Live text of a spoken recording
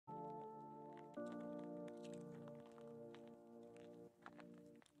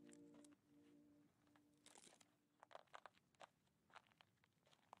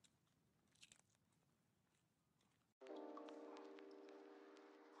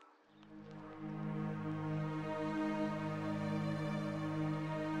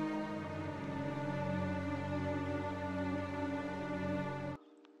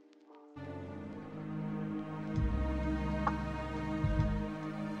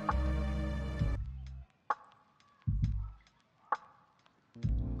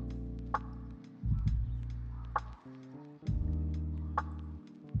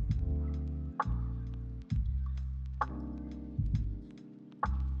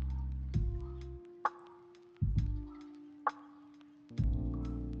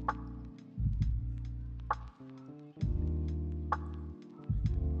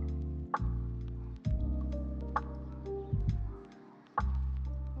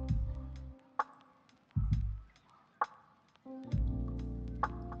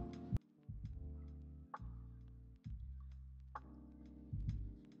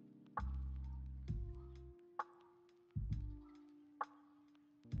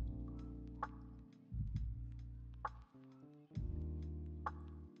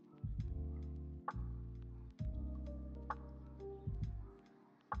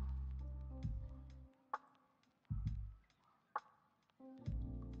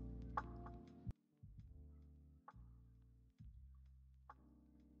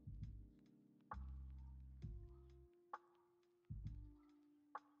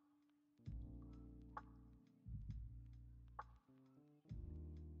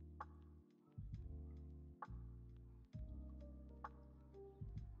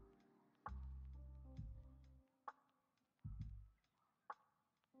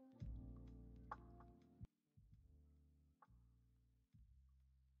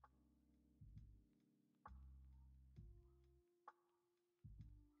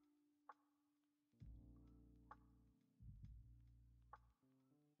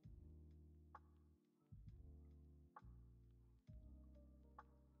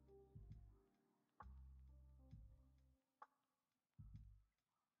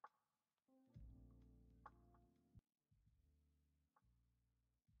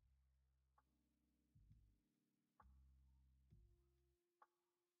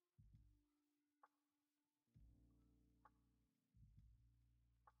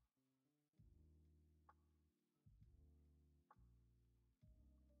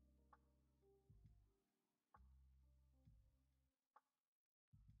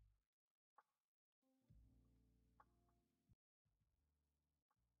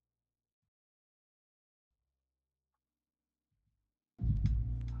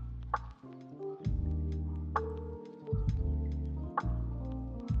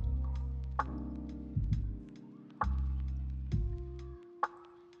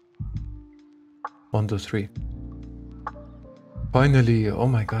1, 2, 3. Finally, oh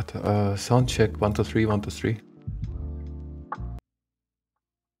my god, sound check, 1, 2, 3, 1, 2, 3.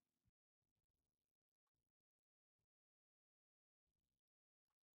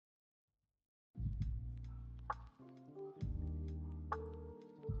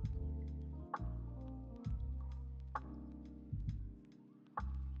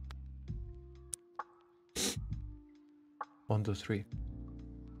 One, two, three.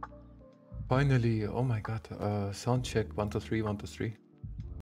 Finally, oh my god, sound check, 1, 2, 3, 1, 2, 3.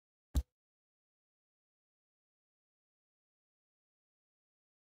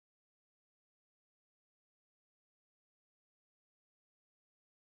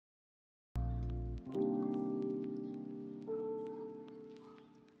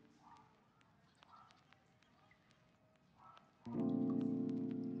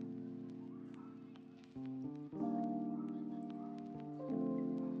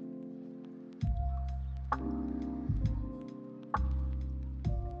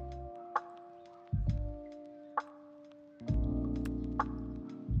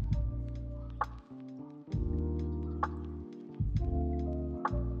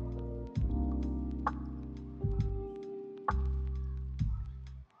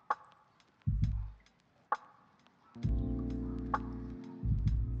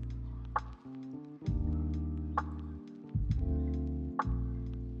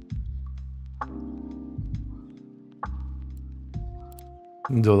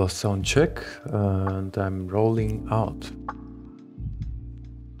 Do the sound check, and I'm rolling out.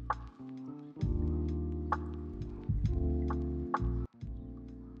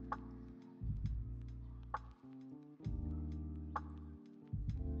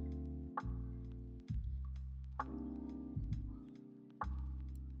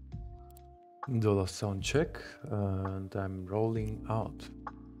 Do the sound check, and I'm rolling out.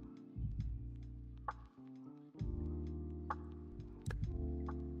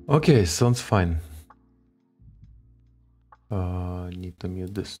 Okay, sounds fine. Need to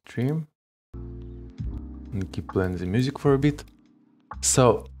mute the stream and keep playing the music for a bit.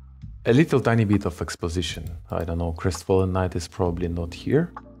 So, a little tiny bit of exposition. I don't know, Crestfallen Knight is probably not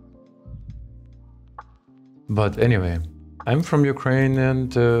here. But anyway, I'm from Ukraine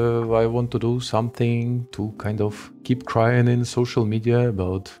and I want to do something to kind of keep crying in social media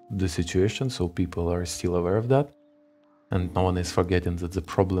about the situation so people are still aware of that and no one is forgetting that the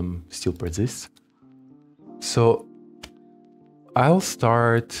problem still persists. So I'll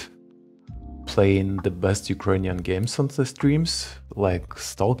start playing the best Ukrainian games on the streams, like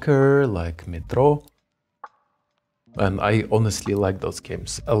Stalker, like Metro. And I honestly like those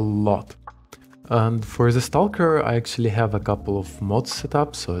games a lot. And for the Stalker, I actually have a couple of mods set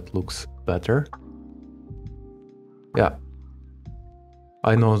up, so it looks better. Yeah.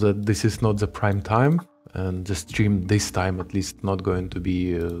 I know that this is not the prime time, and the stream this time at least not going to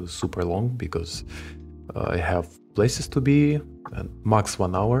be super long, because I have places to be, and max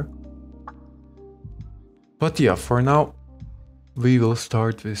 1 hour. But yeah, for now, we will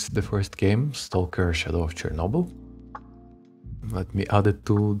start with the first game, Stalker Shadow of Chernobyl. Let me add it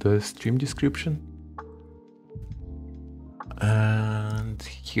to the stream description. And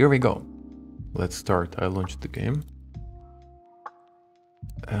here we go. Let's start. I launched the game.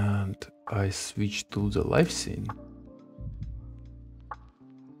 And I switch to the live scene.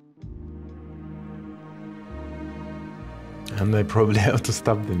 And I probably have to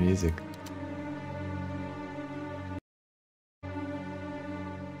stop the music.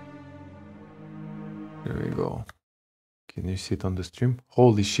 There we go. Can you see it on the stream?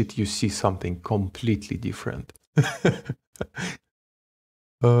 Holy shit, you see something completely different.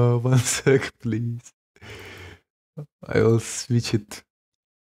 1 sec, please. I will switch it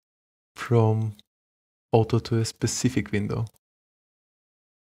from auto to a specific window.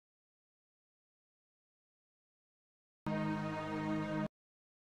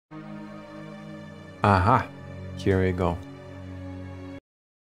 Aha, here we go.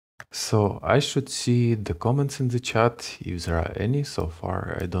 So I should see the comments in the chat if there are any. So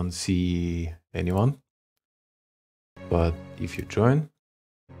far I don't see anyone. But if you join,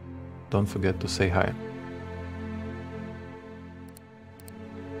 don't forget to say hi.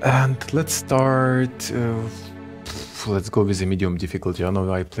 And let's start. Let's go with the medium difficulty. I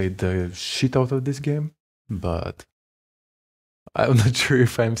know I played the shit out of this game, but I'm not sure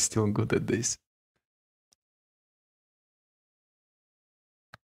if I'm still good at this.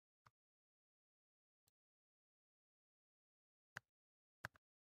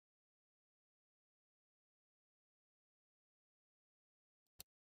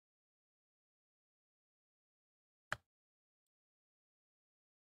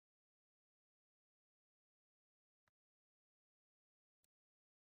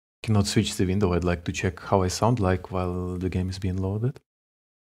 Cannot switch the window. I'd like to check how I sound like while the game is being loaded.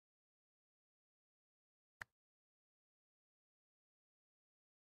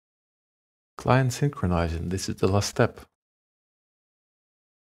 Client synchronizing. This is the last step.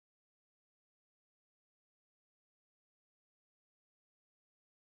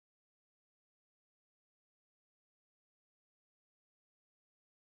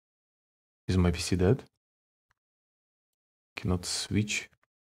 Is my PC dead? Cannot switch.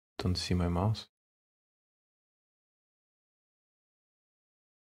 Don't see my mouse.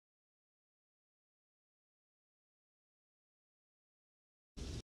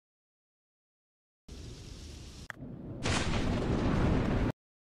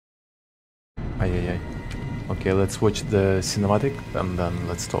 Ay. Okay, let's watch the cinematic and then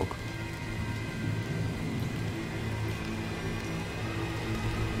let's talk.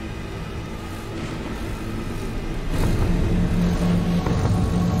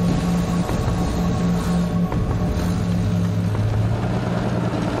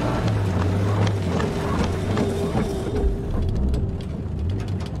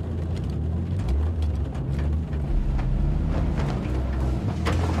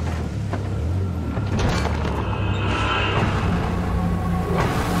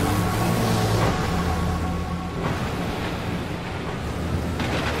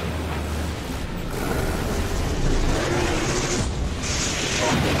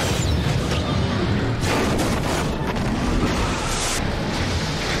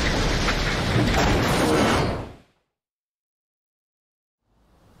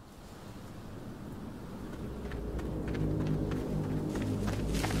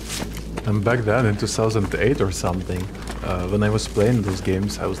 And back then in 2008 or something, when I was playing those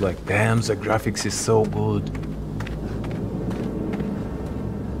games, I was like, damn, the graphics is so good.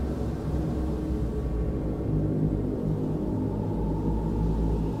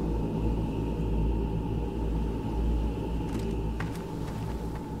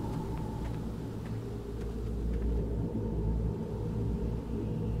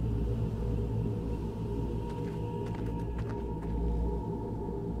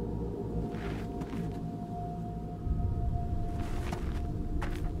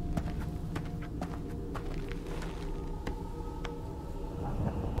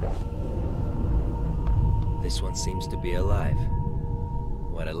 This one seems to be alive.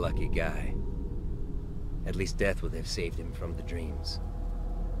 What a lucky guy. At least death would have saved him from the dreams.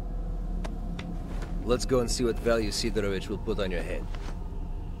 Let's go and see what value Sidorovich will put on your head.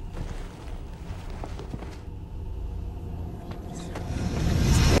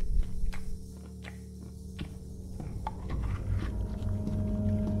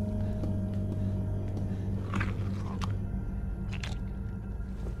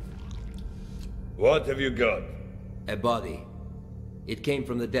 What have you got? A body. It came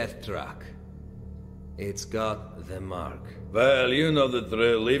from the death truck. It's got the mark. Well, you know the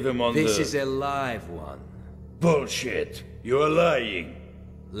drill. Leave him on This is a live one. Bullshit. You are lying.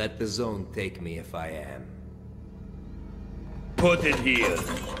 Let the zone take me if I am. Put it here.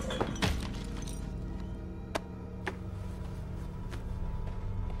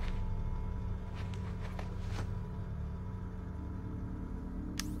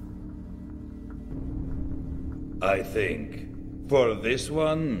 I think, for this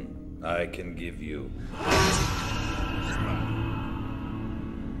one, I can give you.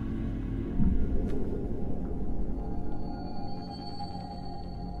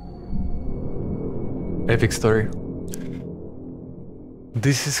 Epic story.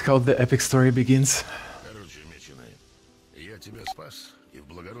 This is how the epic story begins. Короче, меченый, я тебя спас и в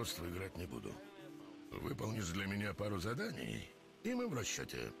благородство играть не буду. Выполнишь для меня пару заданий, и мы в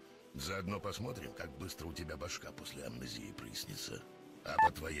расчете. Заодно посмотрим, как быстро у тебя башка после амнезии прояснится. А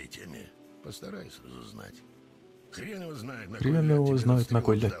по твоей теме постарайся разузнать. Хрен его знает, на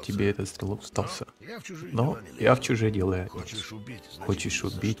кой ляд тебе этот стрелок остался. Но я в чужие дела. Хочешь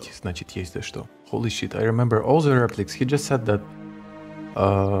убить, значит есть за что. Holy shit, I remember all the replics. He just said that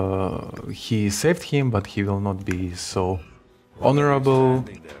he saved him, but he will not be so honorable.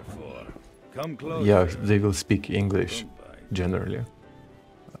 Yeah, they will speak English, generally.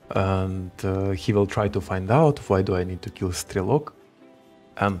 And he will try to find out why do I need to kill Strelok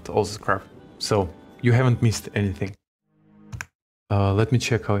and all this crap. So you haven't missed anything. Let me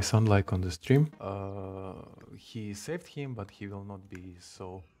check how I sound like on the stream. He saved him, but he will not be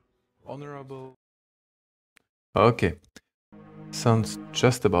so honorable. Okay, sounds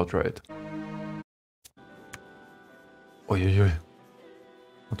just about right. Oi.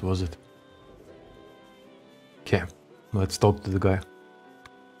 What was it? Okay, let's talk to the guy.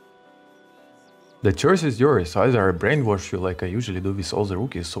 The choice is yours. Either I brainwash you like I usually do with all the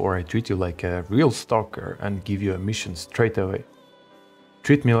rookies, or I treat you like a real stalker and give you a mission straight away.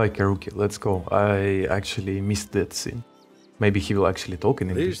 Treat me like a rookie. Let's go. I actually missed that scene. Maybe he will actually talk in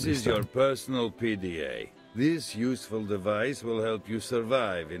English. This is your personal PDA. This useful device will help you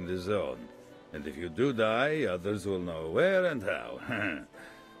survive in the zone. And if you do die, others will know where and how.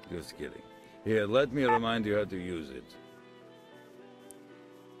 Just kidding. Here, let me remind you how to use it.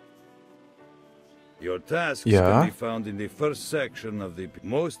 Your tasks can be found in the first section of the...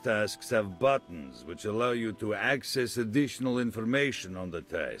 Most tasks have buttons which allow you to access additional information on the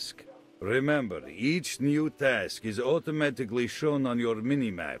task. Remember, each new task is automatically shown on your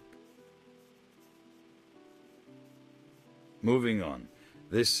minimap. Moving on.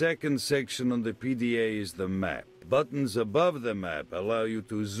 The second section on the PDA is the map. Buttons above the map allow you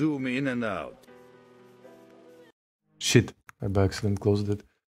to zoom in and out. Shit, I by accident closed it.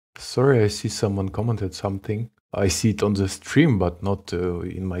 Sorry, I see someone commented something. I see it on the stream, but not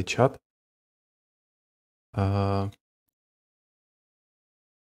in my chat.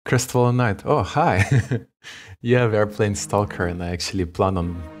 Crestfallen Knight. Oh, hi. Yeah, we are playing Stalker, and I actually plan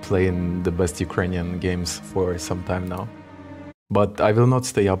on playing the best Ukrainian games for some time now. But I will not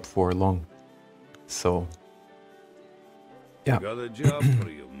stay up for long. So, yeah. Got a job for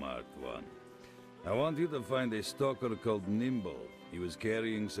you, Marked One. I want you to find a stalker called Nimble. He was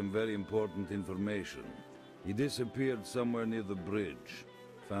carrying some very important information. He disappeared somewhere near the bridge.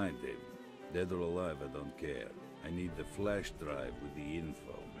 Find him. Dead or alive, I don't care. I need the flash drive with the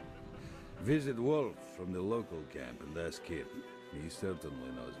info. Visit Wolf from the local camp and ask him. He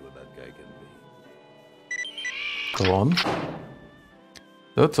certainly knows where that guy can be. Go on.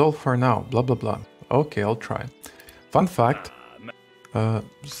 That's all for now. Blah, blah, blah. Okay, I'll try. Fun fact.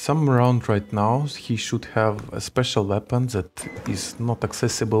 Some round right now, he should have a special weapon that is not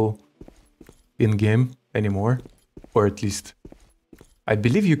accessible in-game anymore. Or at least, I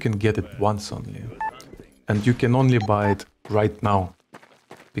believe you can get it once only. And you can only buy it right now.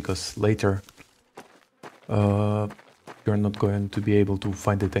 Because later, you're not going to be able to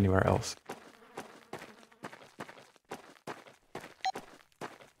find it anywhere else.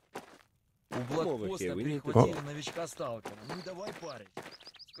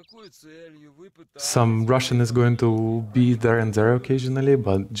 Some Russian is going to be there and there occasionally,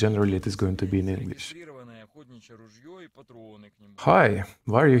 but generally it is going to be in English. Hi,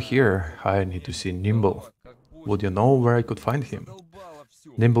 why are you here? I need to see Nimble. Would you know where I could find him?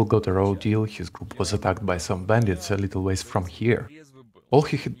 Nimble got a raw deal. His group was attacked by some bandits a little ways from here. All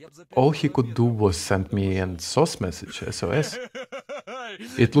he could do was send me a SOS message, SOS.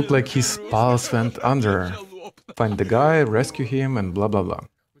 It looked like his pulse went under. Find the guy, rescue him, and blah blah blah.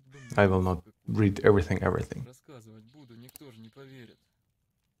 I will not read everything.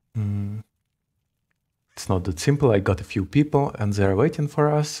 It's not that simple. I got a few people, and they're waiting for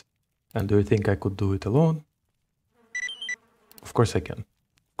us. And do you think I could do it alone? Of course I can.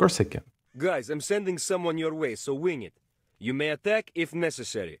 Of course I can. Guys, I'm sending someone your way, so wing it. You may attack if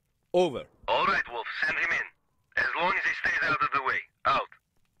necessary. Over. All right, Wolf, send him in. As long as he stays out of the way. Out.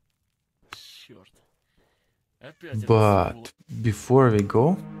 But before we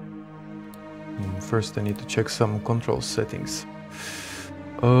go, first I need to check some control settings.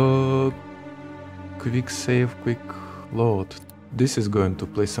 Quick save, quick load. This is going to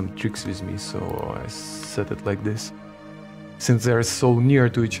play some tricks with me, so I set it like this. Since they're so near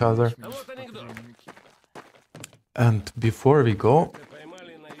to each other. And before we go,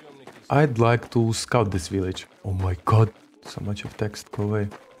 I'd like to scout this village. Oh my god, so much of text, go away.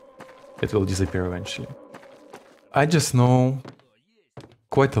 It will disappear eventually. I just know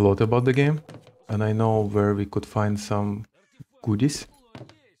quite a lot about the game, and I know where we could find some goodies.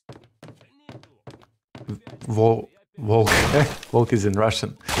 Volk is in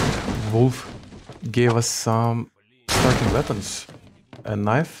Russian. Wolf gave us some starting weapons. A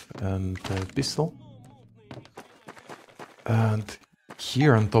knife and a pistol. And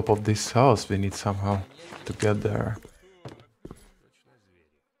here on top of this house we need somehow to get there.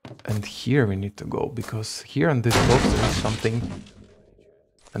 And here we need to go, because here on this box there is something,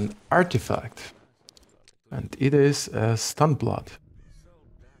 an artifact. And it is a stun blood.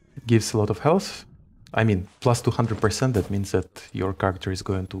 It gives a lot of health. I mean, plus 200%, that means that your character is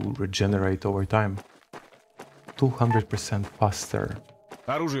going to regenerate over time. 200% faster.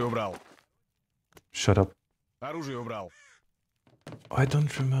 Shut up. I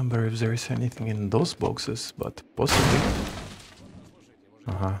don't remember if there is anything in those boxes, but possibly.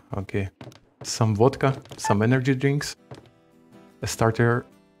 Okay. Some vodka, some energy drinks, a starter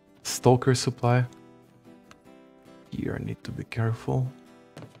stalker supply. Here I need to be careful.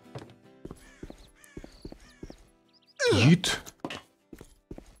 Yeet.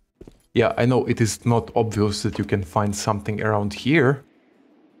 Yeah, I know it is not obvious that you can find something around here.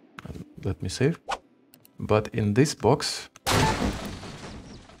 Let me save. But in this box...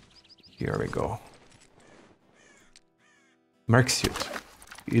 Here we go. Merc suit.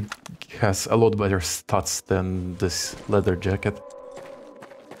 It has a lot better stats than this leather jacket.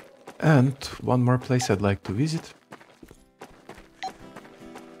 And one more place I'd like to visit.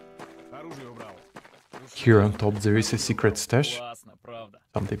 Here on top there is a secret stash.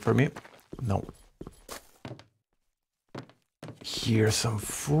 Something for me? No. Here's some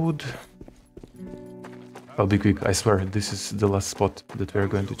food. I'll be quick, I swear, this is the last spot that we're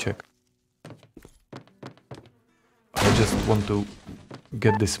going to check. I just want to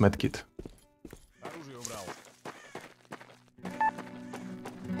get this medkit.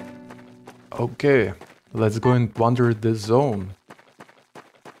 Okay, let's go and wander the zone.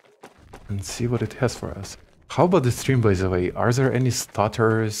 And see what it has for us. How about the stream, by the way? Are there any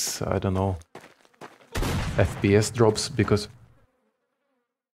stutters? I don't know. FPS drops, because...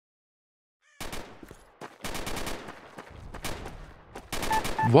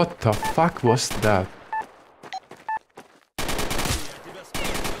 What the fuck was that?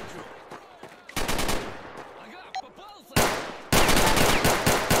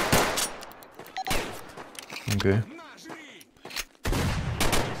 Okay.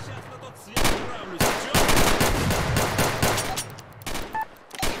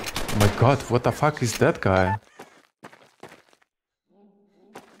 Oh my god, what the fuck is that guy?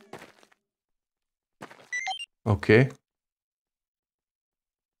 Okay.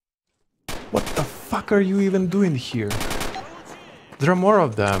 What the fuck are you even doing here? There are more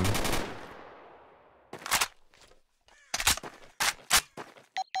of them.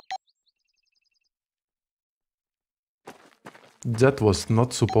 That was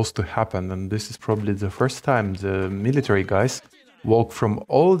not supposed to happen, and this is probably the first time the military guys walk from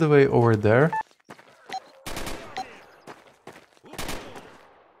all the way over there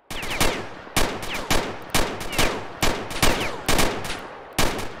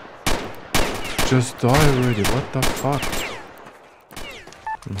just die already, what the fuck?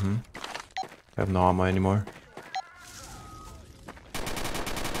 I have no ammo anymore.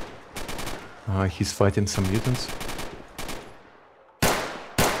 He's fighting some mutants.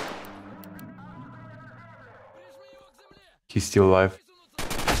 He's still alive.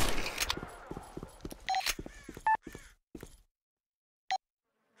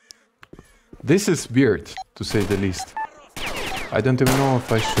 This is weird, to say the least. I don't even know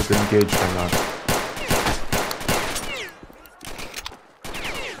if I should engage or not.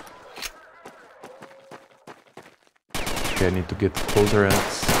 Okay, I need to get closer and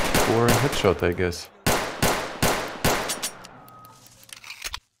score a headshot, I guess.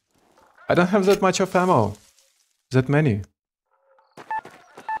 I don't have that much of ammo. That many.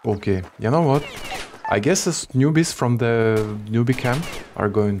 Okay, you know what? I guess as newbies from the newbie camp are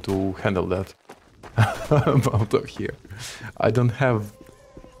going to handle that. Out of here. I don't have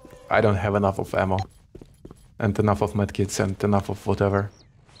enough of ammo. And enough of medkits and enough of whatever.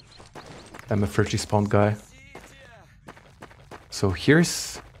 I'm a first respawn guy. So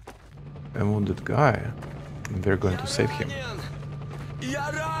here's a wounded guy. And we're going to save him.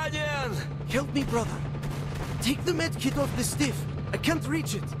 Help me, brother. Take the medkit off the stiff. I can't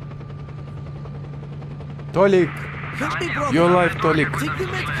reach it. Tolik! Help me, brother. You're alive, Tolik. Take the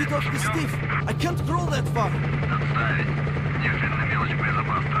medkit off the stiff. I can't crawl that far.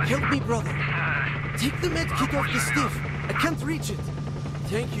 Help me, brother. Take the medkit off the stiff. I can't reach it.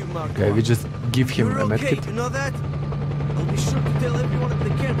 Thank you, Mark. Okay, we just give him You're a okay, medkit. you know that? I'll be sure to tell everyone at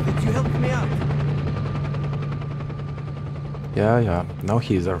the camp that you helped me out. Yeah, now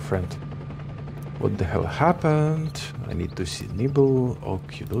he is our friend. What the hell happened? I need to see Nibble.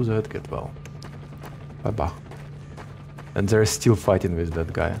 Okay, do that, get well. Bye-bye. And they're still fighting with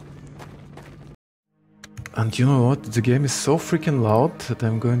that guy. And you know what? The game is so freaking loud that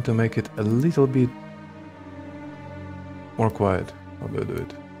I'm going to make it a little bit more quiet. How do I do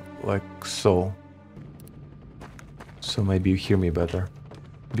it? Like so. So maybe you hear me better.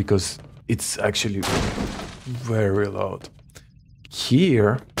 Because it's actually very loud.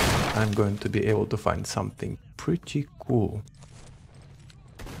 Here, I'm going to be able to find something pretty cool.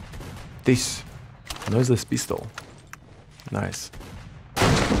 This noiseless pistol. Nice.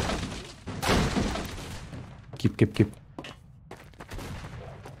 Keep.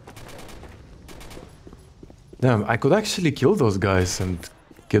 Damn, I could actually kill those guys and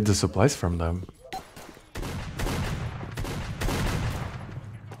get the supplies from them.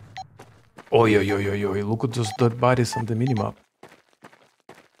 Oh, yo, look at those dead bodies on the minimap.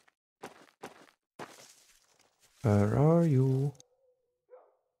 Where are you?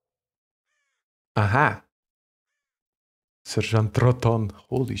 Aha! Sergeant Roton.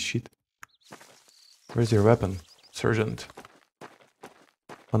 Holy shit. Where's your weapon? Sergeant.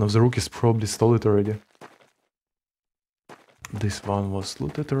 One of the rookies probably stole it already. This one was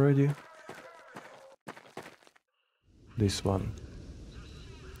looted already. This one.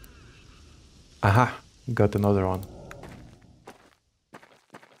 Aha! Got another one.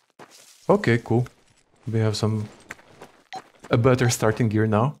 Okay, cool. We have a better starting gear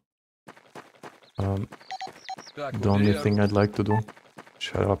now. The only thing I'd like to do...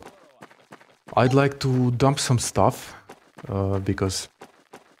 Shut up. I'd like to dump some stuff, because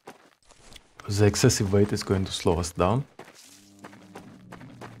the excessive weight is going to slow us down.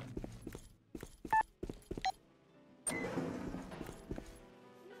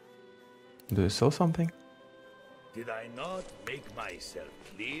 Do you sell something? Did I not make myself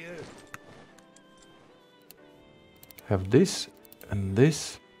clear? Have this, and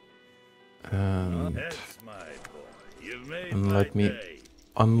this, and That's my boy. You've made And my let me day.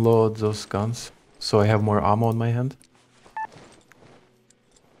 unload those guns, so I have more ammo on my hand.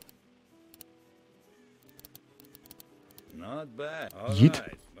 Not bad. All Yeet.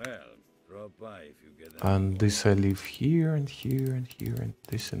 right. Well, drop by if you get And this I leave here, and here, and here, and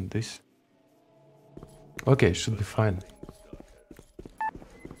this, and this. Okay, should be fine.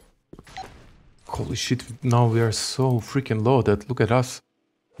 Holy shit, now we are so freaking loaded. Look at us.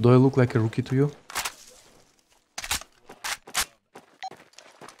 Do I look like a rookie to you?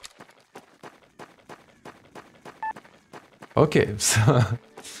 Okay, so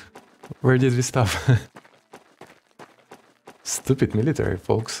where did we stop? Stupid military,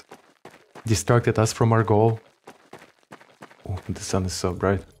 folks. Distracted us from our goal. Oh, the sun is so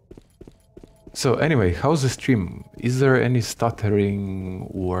bright. So anyway, how's the stream? Is there any stuttering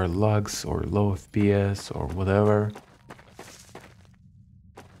or lags or low FPS or whatever?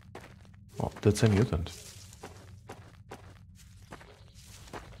 Oh, that's a mutant.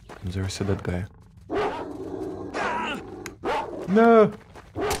 And there's a dead guy. No!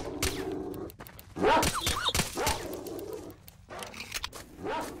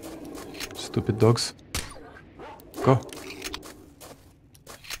 Stupid dogs. Go.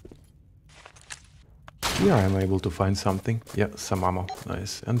 Here I'm able to find something. Yeah, some ammo.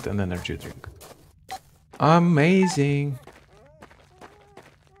 Nice. And an energy drink. Amazing!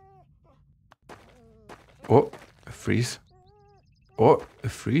 Oh, a freeze. Oh, a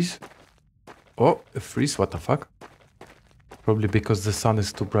freeze. Oh, a freeze, what the fuck? Probably because the sun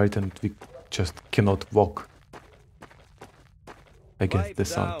is too bright and we just cannot walk against Pipe the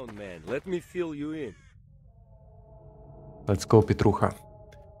sun. down, man. Let me fill you in. Let's go, Petrucha.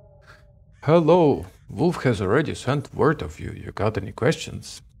 Hello, Wolf has already sent word of you. You got any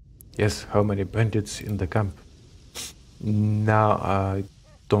questions? Yes, how many bandits in the camp? Now, I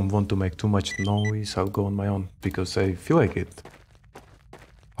don't want to make too much noise. I'll go on my own because I feel like it.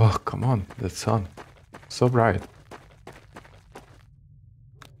 Oh, come on, that sun. So bright.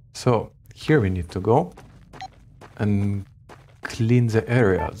 So, here we need to go and clean the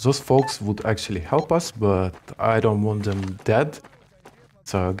area. Those folks would actually help us, but I don't want them dead.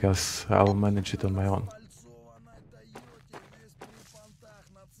 So I guess I'll manage it on my own.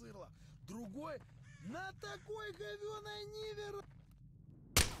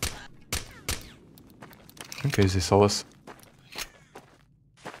 Okay, they saw us.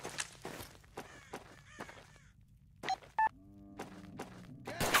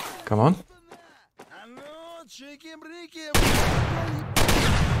 Come on.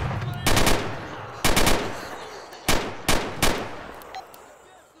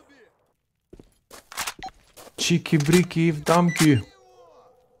 Чики-брики в дамки.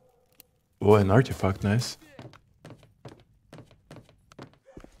 Oh, an artifact, nice.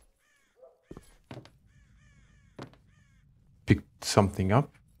 Picked something up,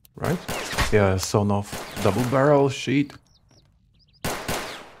 right? Yeah, sawn off double barrel sheet.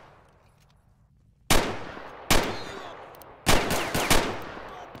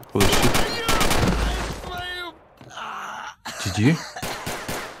 Holy shit. GG.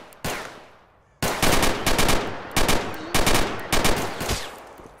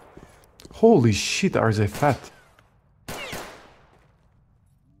 Holy shit, are they fat?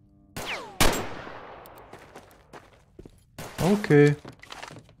 Okay.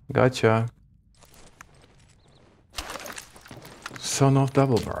 Gotcha. Son of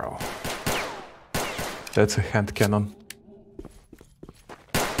double barrel. That's a hand cannon.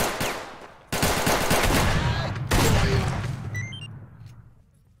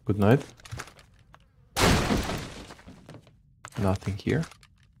 Good night. Nothing here.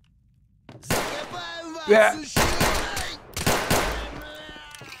 Yeah.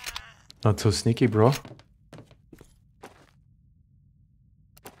 Not so sneaky, bro.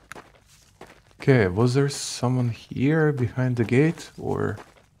 Okay, was there someone here behind the gate, or...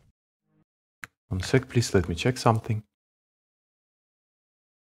 One sec, please, let me check something.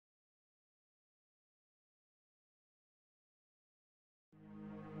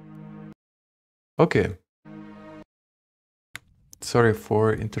 Okay. Sorry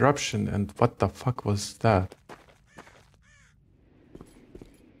for interruption, and what the fuck was that?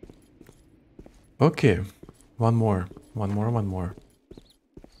 Okay, one more.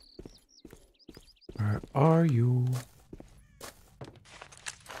 Where are you?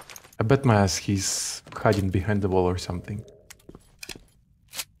 I bet my ass he's hiding behind the wall or something.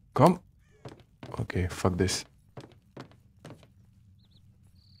 Come. Okay, fuck this.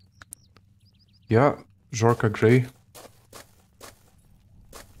 Yeah, Jorka Grey.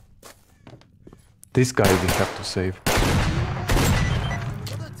 This guy we have to save.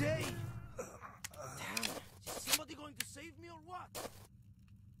 Another day. Damn, is somebody going to save me or what?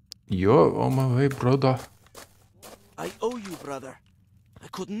 Yo, on my way, brother. I owe you, brother. I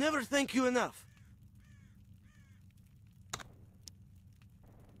could never thank you enough.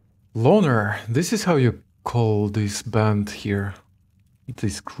 Loner, this is how you call this band here.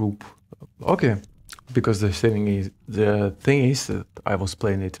 This group. Okay. Because the thing is that I was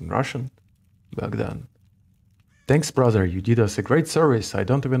playing it in Russian back then. Thanks, brother. You did us a great service. I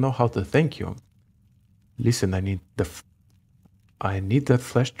don't even know how to thank you. Listen, I need that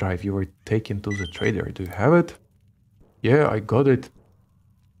flash drive you were taking to the trader. Do you have it? Yeah, I got it.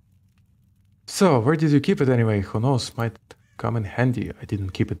 So, where did you keep it anyway? Who knows? Might come in handy. I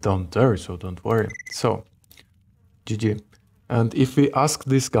didn't keep it down there, so don't worry. So, GG. And if we ask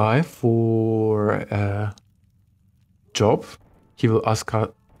this guy for a job, he will ask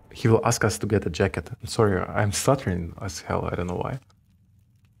us to get a jacket. I'm sorry, I'm stuttering as hell. I don't know why.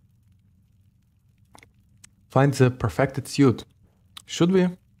 Find the perfected suit. Should we?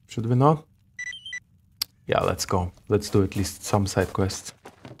 Should we not? Yeah, let's go. Let's do at least some side quests.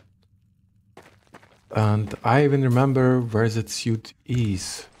 And I even remember where that suit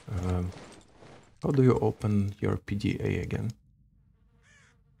is. How do you open your PDA again?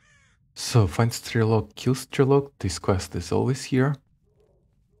 So, find Strelok, kill Strelok. This quest is always here.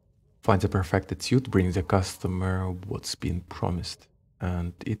 Find the perfected suit, bring the customer what's been promised.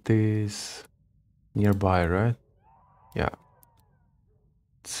 And it is nearby, right? Yeah.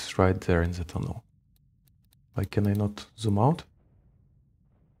 It's right there in the tunnel. Why can I not zoom out?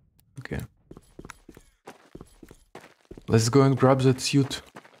 Okay. Let's go and grab that suit.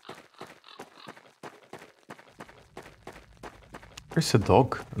 There's a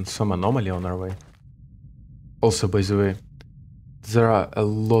dog and some anomaly on our way. Also, by the way, there are a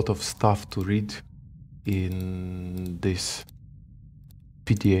lot of stuff to read in this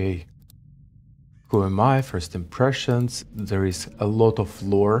PDA. Who am I? First impressions. There is a lot of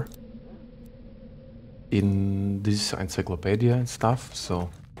lore in this encyclopedia and stuff, so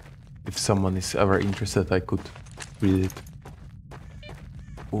if someone is ever interested, I could read it.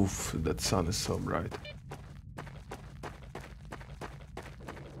 Oof, that sun is so bright.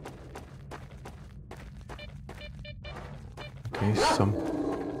 Okay, some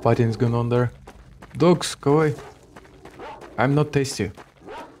fighting is going on there. Dogs, go away. I'm not tasty.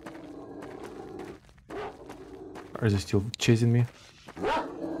 Are they still chasing me?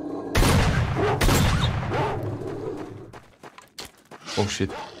 Oh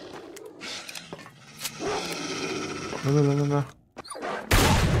shit. No.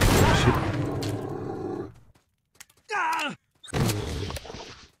 Shit.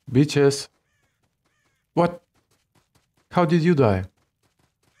 Bitches. What? How did you die?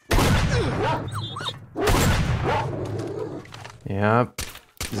 Yeah,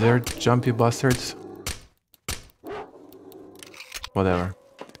 they're jumpy bastards. Whatever.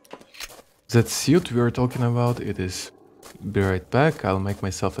 That suit we were talking about, it is. Be right back, I'll make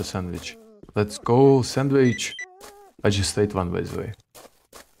myself a sandwich. Let's go, sandwich! I just ate one, by the way.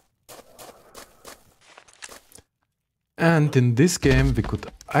 And in this game, we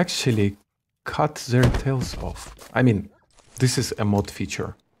could actually cut their tails off. I mean, this is a mod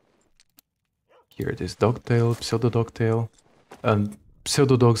feature. Here it is, dogtail, pseudo-dogtail. And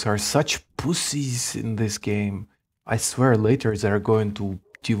pseudo-dogs are such pussies in this game. I swear later they're going to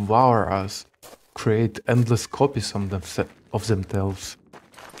devour us, create endless copies of themselves.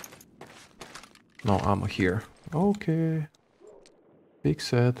 No ammo here. Okay. Big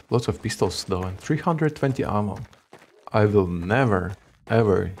set. Lots of pistols though, and 320 ammo. I will never,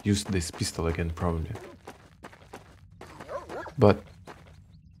 ever use this pistol again, probably. But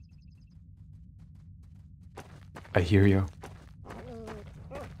I hear you.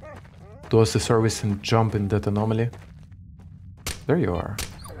 Do us a service and jump in that anomaly. There you are.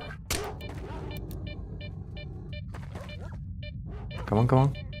 Come on, come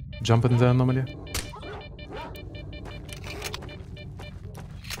on. Jump in the anomaly.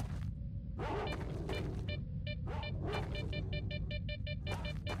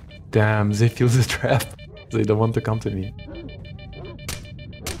 Damn, they feel the trap. They don't want to come to me.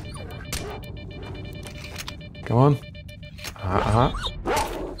 Come on.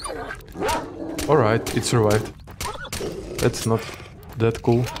 Alright, it survived. That's not that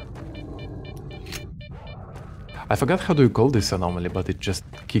cool. I forgot how do you call this anomaly, but it just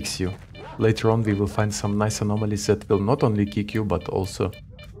kicks you. Later on we will find some nice anomalies that will not only kick you, but also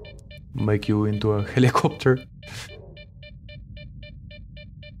make you into a helicopter.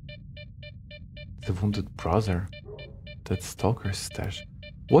 The wounded brother. That stalker's stash.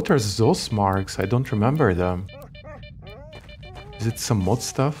 What are those marks? I don't remember them. Is it some mod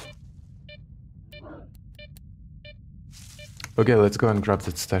stuff? Okay, let's go and grab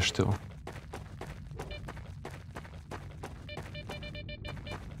that stash too.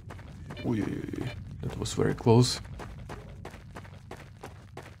 Ooh, that was very close.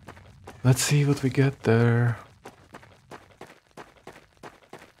 Let's see what we get there.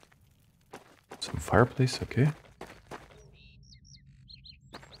 Some fireplace, okay.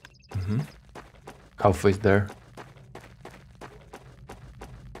 Halfway there.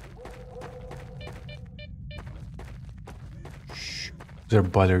 Shh. They're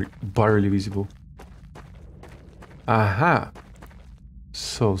barely visible. Aha!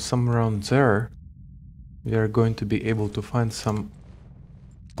 So somewhere around there we are going to be able to find some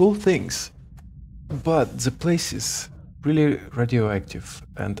cool things. But the place is really radioactive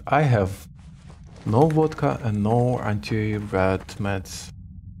and I have no vodka and no anti-rad meds.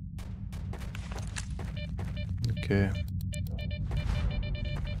 Okay.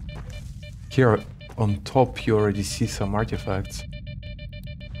 Here on top you already see some artifacts.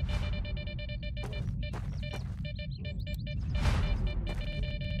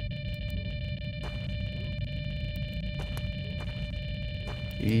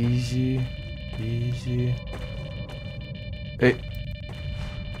 Easy, easy. Hey.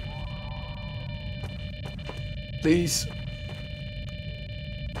 Please.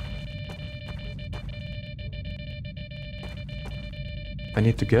 I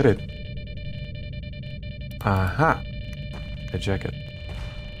need to get it. Aha! A jacket.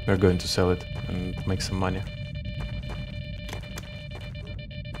 We're going to sell it and make some money.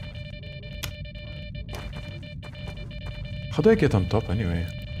 How do I get on top anyway?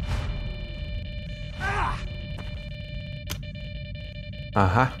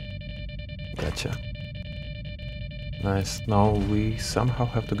 Aha! Gotcha. Nice. Now we somehow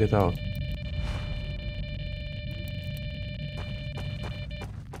have to get out.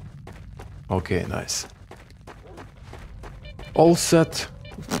 Okay, nice. All set.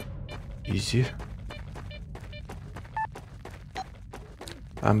 Easy.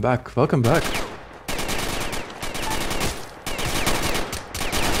 I'm back. Welcome back.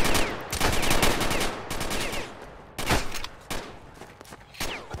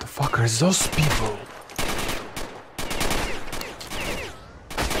 What the fuck are those people?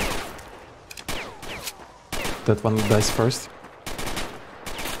 That one dies first.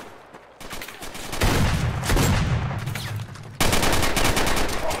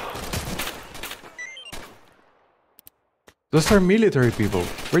 Those are military people.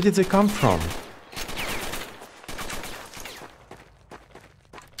 Where did they come from?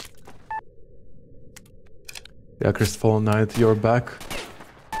 Yeah, Crestfallen Knight, you're back.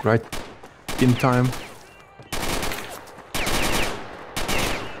 Right in time.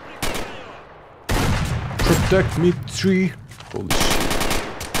 Protect me, tree. Holy shit.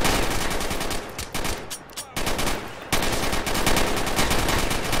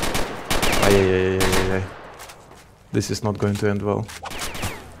 Ay. This is not going to end well.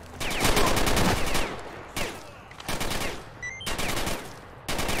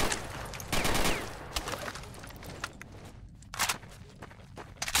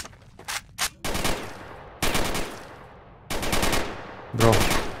 Bro,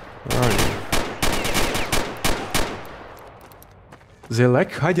 where are you? They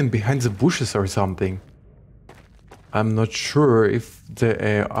like hiding behind the bushes or something. I'm not sure if the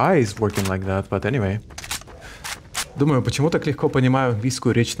AI is working like that, but anyway. Думаю, почему так легко понимаю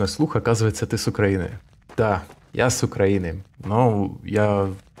английскую речь на слух, оказывается, ты с Украины. Да, я с Украины, но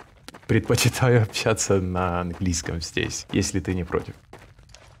я предпочитаю общаться на английском здесь, если ты не против.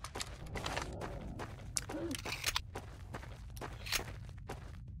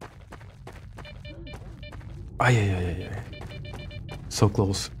 Ay, ay, ay, ay, ay. So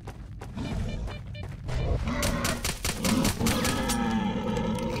close.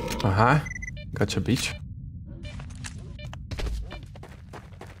 Gotcha, bitch.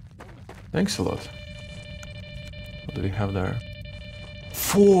 Thanks a lot. What do we have there?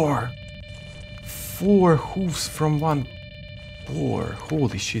 4 hooves from one boar.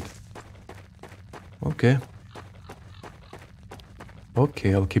 Holy shit. Okay.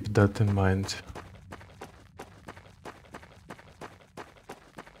 Okay, I'll keep that in mind.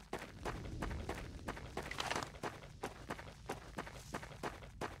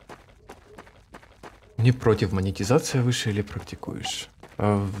 Не против монетизации выше или практикуешь?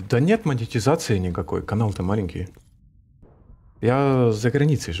 Да нет монетизации никакой, канал-то маленький. Я за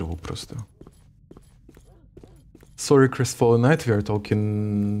границей живу просто. Sorry, Crestfallen Knight, we are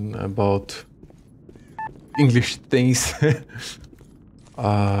talking about English things.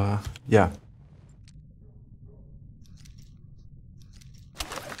 Yeah.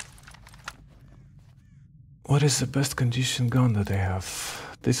 What is the best condition gun that I have?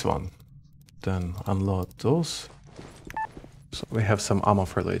 This one. Then unload those. So we have some ammo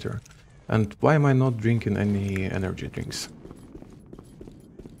for later. And why am I not drinking any energy drinks?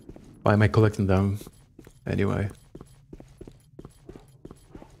 Why am I collecting them anyway?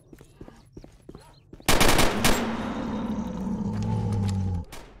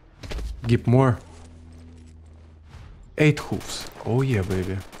 Give more. 8 hooves. Oh yeah,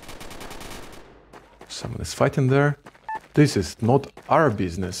 baby. Someone is fighting there. This is not our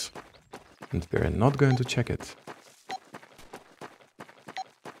business. And we're not going to check it.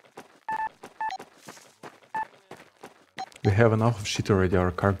 We have enough of shit already,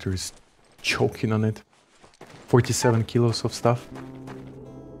 our character is choking on it. 47 kilos of stuff.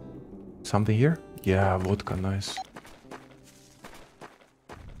 Something here? Yeah, vodka, nice.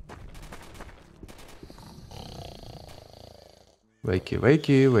 Wakey,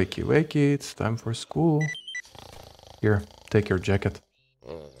 wakey, wakey, wakey, it's time for school. Here, take your jacket.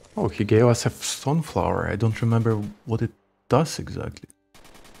 Oh, he gave us a sunflower. I don't remember what it does exactly.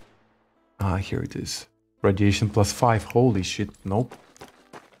 Ah, here it is. Radiation +5. Holy shit. Nope.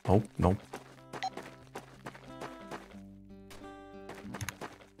 Nope, nope.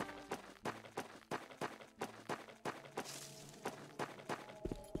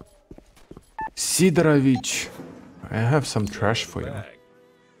 Sidorovich, I have some trash for you.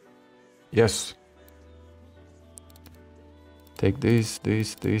 Yes. Take this,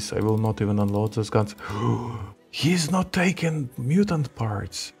 this, this. I will not even unload those guns. He's not taking mutant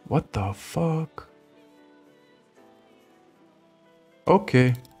parts. What the fuck?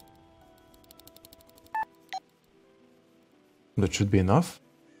 Okay. That should be enough.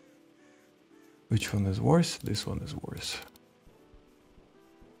 Which one is worse? This one is worse.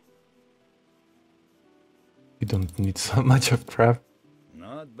 You don't need so much of crap.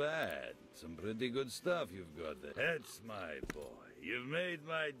 Not bad. Some pretty good stuff you've got there. That's my boy. You've made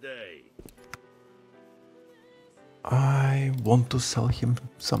my day. I want to sell him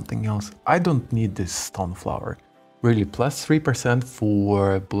something else. I don't need this stone flower. Really, +3%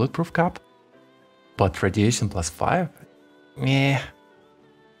 for bulletproof cap, but radiation +5? Meh.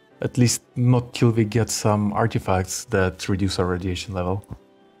 At least not till we get some artifacts that reduce our radiation level.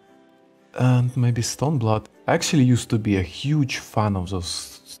 And maybe stone blood. I actually used to be a huge fan of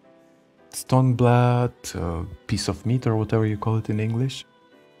those stone blood, piece of meat or whatever you call it in English.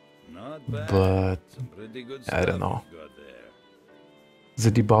 Not bad. But Some pretty good I don't stuff know. you've got there.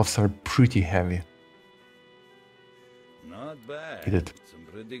 The debuffs are pretty heavy. Not bad. Hit it. Some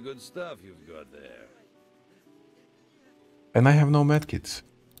pretty good stuff you've got there. And I have no medkits.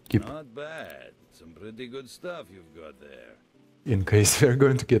 Keep Not bad. Some pretty good stuff you've got there. in case we're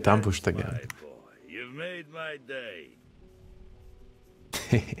going to get ambushed That's again. my boy. You've made my day.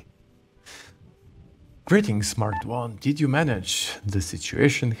 Greetings, Smart One. Did you manage? The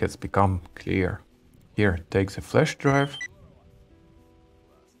situation has become clear. Here, take the flash drive.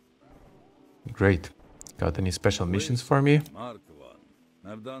 Great. Got any special missions for me? Mark One.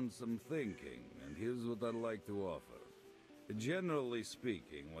 I've done some thinking, and here's what I'd like to offer. Generally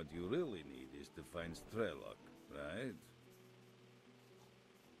speaking, what you really need is to find Strelok, right?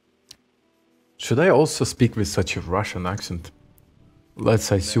 Should I also speak with such a Russian accent?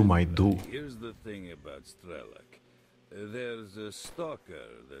 Let's assume I do. Here's the thing about Strelok. There's a stalker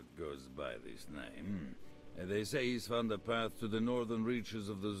that goes by this name. They say he's found a path to the northern reaches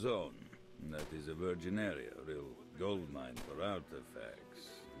of the zone. That is a virgin area, a real gold mine for artifacts.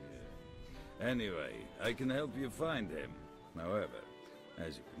 Yeah. Anyway, I can help you find him. However,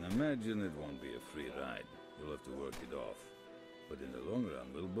 as you can imagine, it won't be a free ride. You'll have to work it off. But in the long run,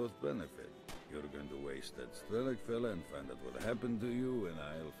 we'll both benefit. You're going to waste that Strelok fella and find out what happened to you, and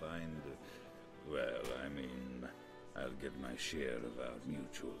I'll find... well, I mean, I'll get my share of our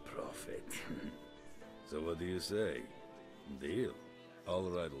mutual profit. So what do you say? Deal? All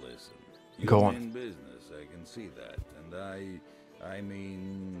right, listen. Go You're on. in business, I can see that. And I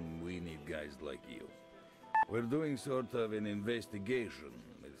mean, we need guys like you. We're doing sort of an investigation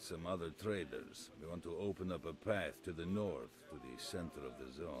with some other traders. We want to open up a path to the north, to the center of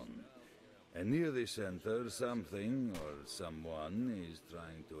the zone. And near the center, something or someone is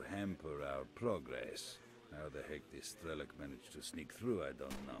trying to hamper our progress. How the heck this Strelok managed to sneak through, I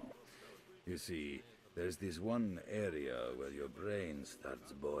don't know. You see, there's this one area where your brain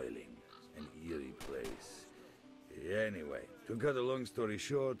starts boiling. An eerie place. Anyway, to cut a long story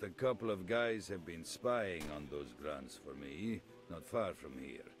short, a couple of guys have been spying on those grunts for me, not far from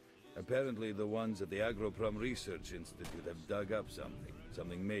here. Apparently the ones at the Agroprom Research Institute have dug up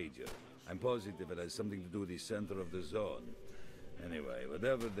something major. I'm positive it has something to do with the center of the zone. Anyway,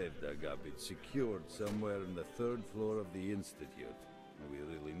 whatever they've dug up, it's secured somewhere on the 3rd floor of the Institute. We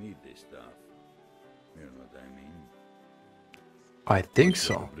really need this stuff. You know what I mean? I think Take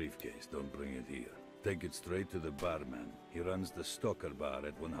so. the briefcase, don't bring it here. Take it straight to the barman. He runs the Stalker Bar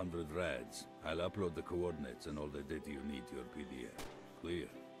at 100 rads. I'll upload the coordinates and all the data you need to your PDF. Clear?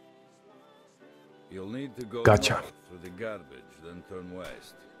 You'll need to go Gotcha. north through the garbage, then turn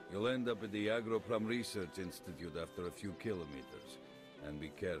west. You'll end up at the Agroprom Research Institute after a few kilometers. And be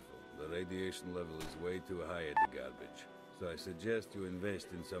careful, the radiation level is way too high at the garbage. So I suggest you invest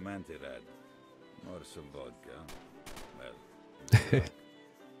in some anti-rad. Or some vodka. Well,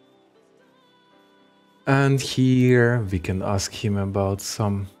 And here we can ask him about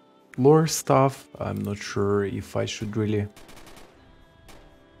some lore stuff. I'm not sure if I should really...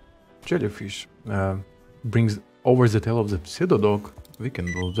 Jellyfish brings over the tail of the pseudodog. We can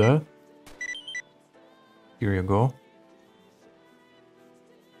do that. Here you go.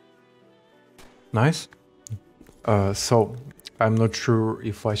 Nice. So I'm not sure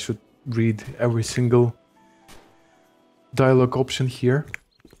if I should read every single dialogue option here,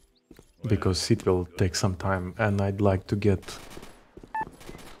 because it will take some time and I'd like to get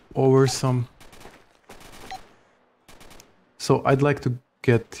over some. So I'd like to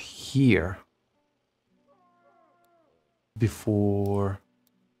get here before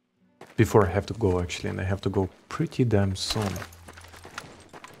I have to go, actually, and I have to go pretty damn soon.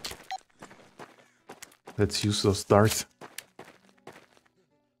 Let's use those darts.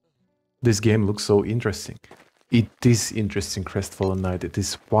 This game looks so interesting. It is interesting, Crestfallen Knight. It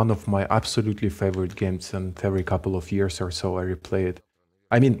is one of my absolutely favorite games, and every couple of years or so I replay it.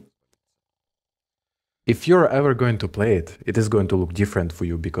 I mean, if you're ever going to play it, it is going to look different for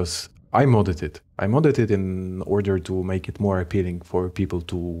you, because I modded it. I modded it in order to make it more appealing for people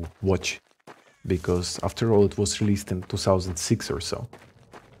to watch, because after all it was released in 2006 or so.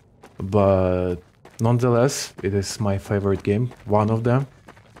 But nonetheless, it is my favorite game, one of them,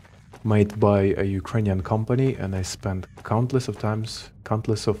 made by a Ukrainian company, and I spent countless of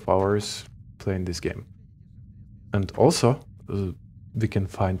hours playing this game. And also, we can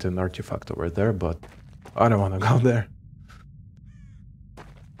find an artifact over there, but I don't want to go there.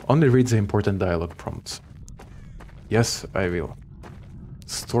 Only read the important dialogue prompts. Yes, I will.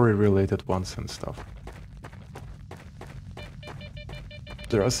 Story-related ones and stuff.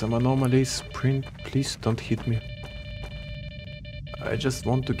 There are some anomalies. Print, please don't hit me. I just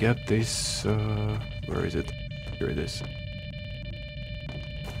want to get this... where is it? Here it is.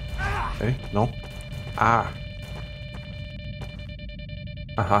 Okay, no. Ah!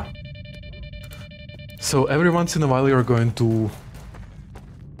 Aha. So every once in a while you're going to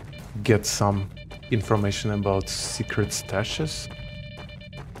get some information about secret stashes.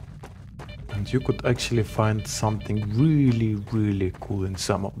 And you could actually find something really, really cool in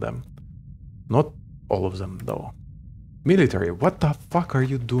some of them. Not all of them, though. Military, what the fuck are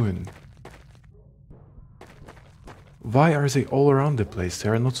you doing? Why are they all around the place? They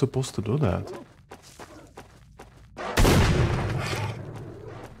are not supposed to do that.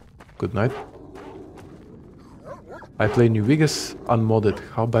 Good night. I play New Vegas unmodded.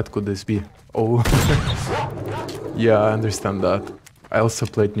 How bad could this be? Oh. Yeah, I understand that. I also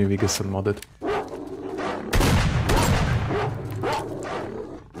played New Vegas unmodded.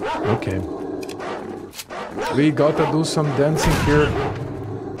 Okay. We gotta do some dancing here.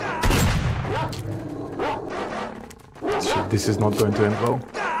 Shit, this is not going to end well.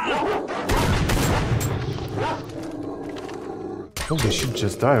 Oh, they should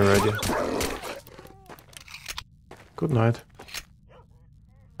just die already. Good night.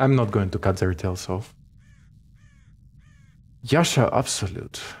 I'm not going to cut their tails off. Yasha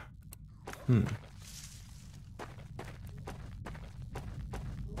Absolute.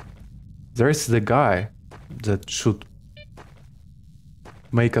 There's the guy that should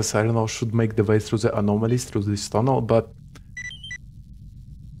make us, I don't know, should make the way through the anomalies, through this tunnel, but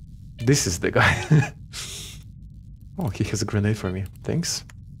this is the guy. Oh, he has a grenade for me. Thanks.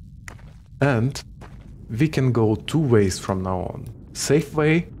 And we can go two ways from now on. Safe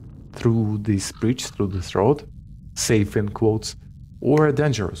way through this bridge, through this road. Safe in quotes. Or a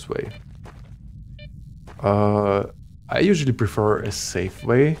dangerous way. I usually prefer a safe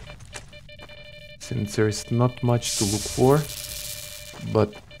way, since there is not much to look for.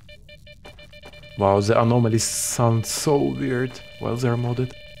 But wow, the anomalies sound so weird while they're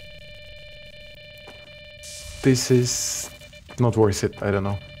modded. This is not worth it, I don't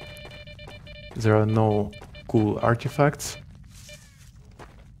know. There are no cool artifacts.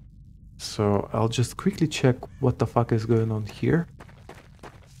 So I'll just quickly check what the fuck is going on here.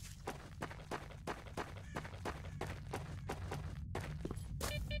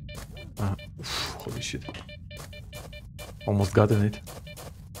 Holy shit. Almost gotten it.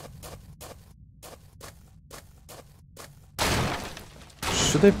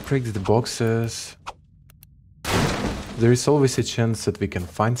 Should I break the boxes? There is always a chance that we can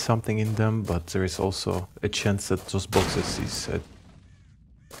find something in them, but there is also a chance that those boxes is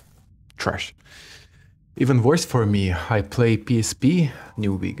trash. Even worse for me, I play PSP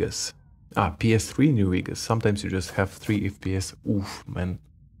New Vegas. PS3 New Vegas. Sometimes you just have 3 FPS. Oof, man.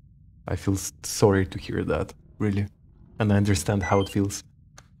 I feel sorry to hear that, really. And I understand how it feels.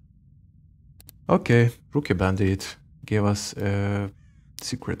 Okay, Rookie Bandit gave us a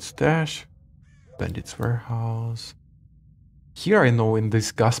secret stash. Bandit's warehouse. Here I know in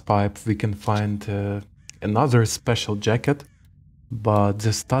this gas pipe we can find another special jacket, but the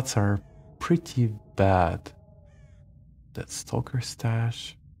stats are pretty bad. That Stalker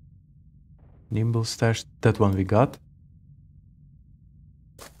stash. Nimble stash, that one we got.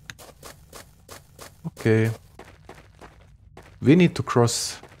 Okay. We need to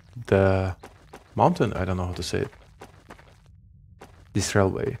cross the mountain, I don't know how to say it. This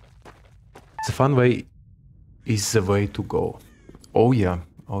railway. The fun way is the way to go. Oh yeah,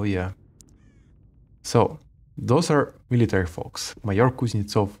 oh yeah. So, those are military folks, Mayor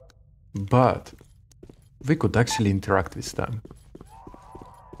Kuznetsov, but we could actually interact with them.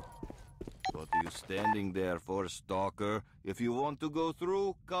 What are you standing there for, Stalker? If you want to go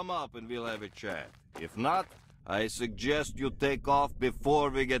through, come up and we'll have a chat. If not, I suggest you take off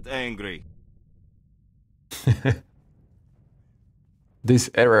before we get angry. This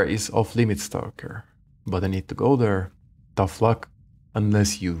area is off limits, Stalker, but I need to go there. Tough luck.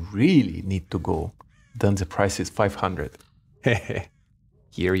 Unless you really need to go, then the price is 500. Hehe,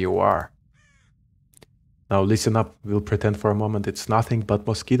 here you are. Now listen up, we'll pretend for a moment it's nothing but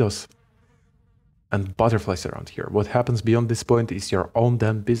mosquitoes and butterflies around here. What happens beyond this point is your own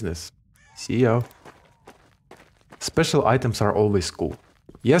damn business. See ya. Special items are always cool.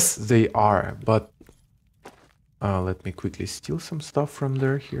 Yes, they are, but let me quickly steal some stuff from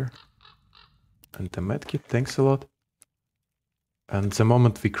there here. And the medkit, thanks a lot. And the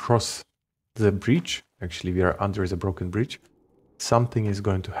moment we cross the bridge, actually we are under the broken bridge, something is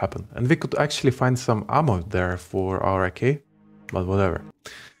going to happen. And we could actually find some ammo there for our AK, but whatever.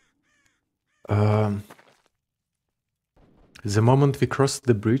 The moment we cross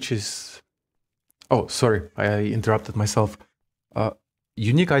the bridge is... Oh, sorry, I interrupted myself.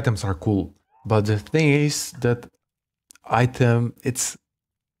 Unique items are cool, but the thing is that item, it's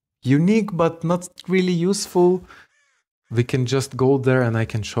unique but not really useful. We can just go there and I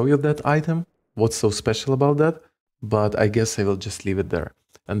can show you that item. What's so special about that? But I guess I will just leave it there.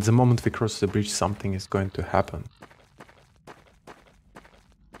 And the moment we cross the bridge, something is going to happen.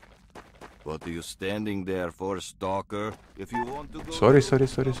 What are you standing there for, Stalker? If you want to go... Sorry.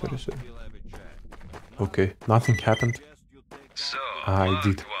 Okay, nothing happened. So, I marked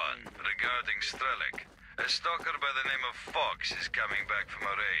did. one, regarding Strelec. A stalker by the name of Fox is coming back from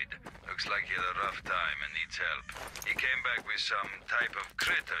a raid. Looks like he had a rough time and needs help. He came back with some type of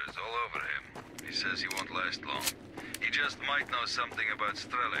critters all over him. He says he won't last long. He just might know something about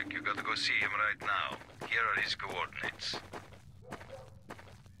Strelec. You gotta go see him right now. Here are his coordinates.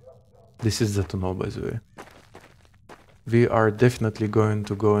 This is the tunnel, by the way. We are definitely going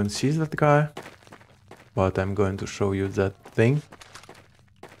to go and seize that guy. But I'm going to show you that thing,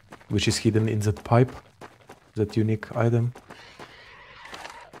 which is hidden in that pipe. That unique item.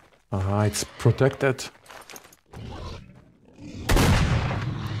 It's protected.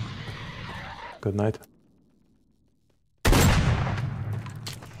 Good night.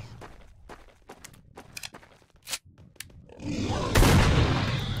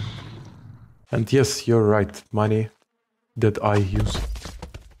 And yes, you're right, money that I use.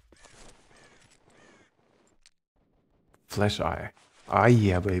 Flash eye. Ah,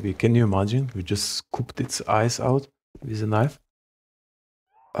 yeah, baby. Can you imagine? We just scooped its eyes out with a knife.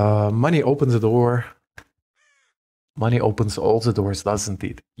 Money opens the door. Money opens all the doors, doesn't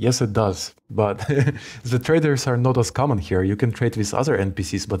it? Yes, it does. But the traders are not as common here. You can trade with other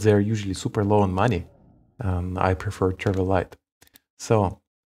NPCs, but they're usually super low on money. I prefer Travel Light. So,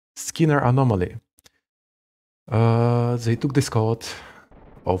 Skinner anomaly. They took the scout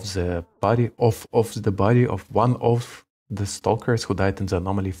of the body of one of the stalkers who died in the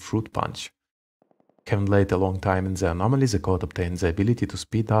anomaly Fruit Punch. Having laid a long time in the anomaly, the code obtained the ability to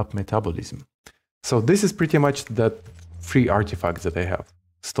speed up metabolism. So this is pretty much that free artifact that I have,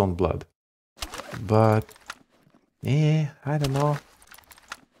 Stone Blood. But, I don't know.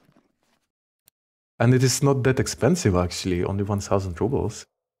 And it is not that expensive actually, only 1000 rubles.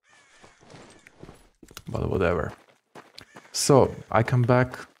 But whatever. So, I come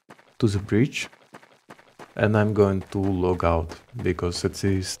back to the bridge and I'm going to log out because it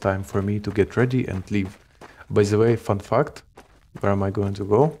is time for me to get ready and leave. By the way, fun fact, where am I going to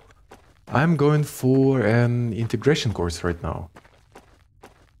go? I'm going for an integration course right now.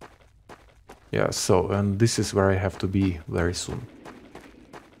 Yeah, so, and this is where I have to be very soon.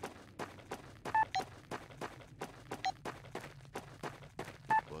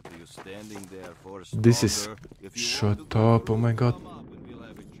 What are you standing there for, This is... Shut up, oh my god.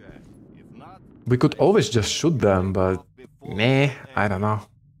 We could always just shoot them, but... Nah, I don't know.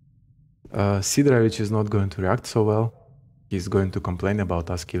 Sidorevich is not going to react so well. He's going to complain about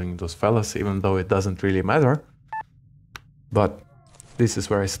us killing those fellas, even though it doesn't really matter. But this is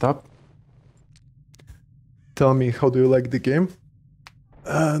where I stop. Tell me, how do you like the game?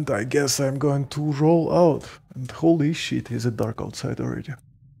 And I guess I'm going to roll out. And holy shit, is it dark outside already.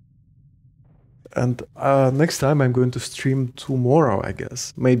 And next time I'm going to stream tomorrow, I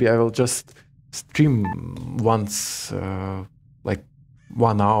guess. Maybe I will just stream once, like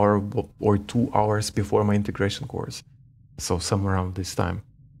 1 hour or 2 hours before my integration course. So somewhere around this time.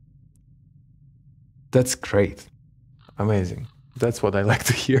 That's great. Amazing. That's what I like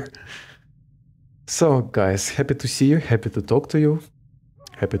to hear. So guys, happy to see you, happy to talk to you.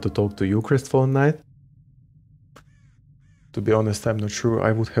 Happy to talk to you, Crestfallen Knight. To be honest, I'm not sure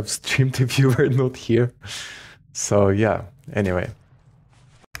I would have streamed if you were not here. So yeah, anyway.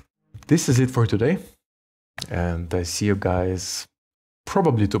 This is it for today. And I see you guys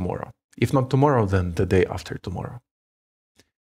probably tomorrow. If not tomorrow, then the day after tomorrow.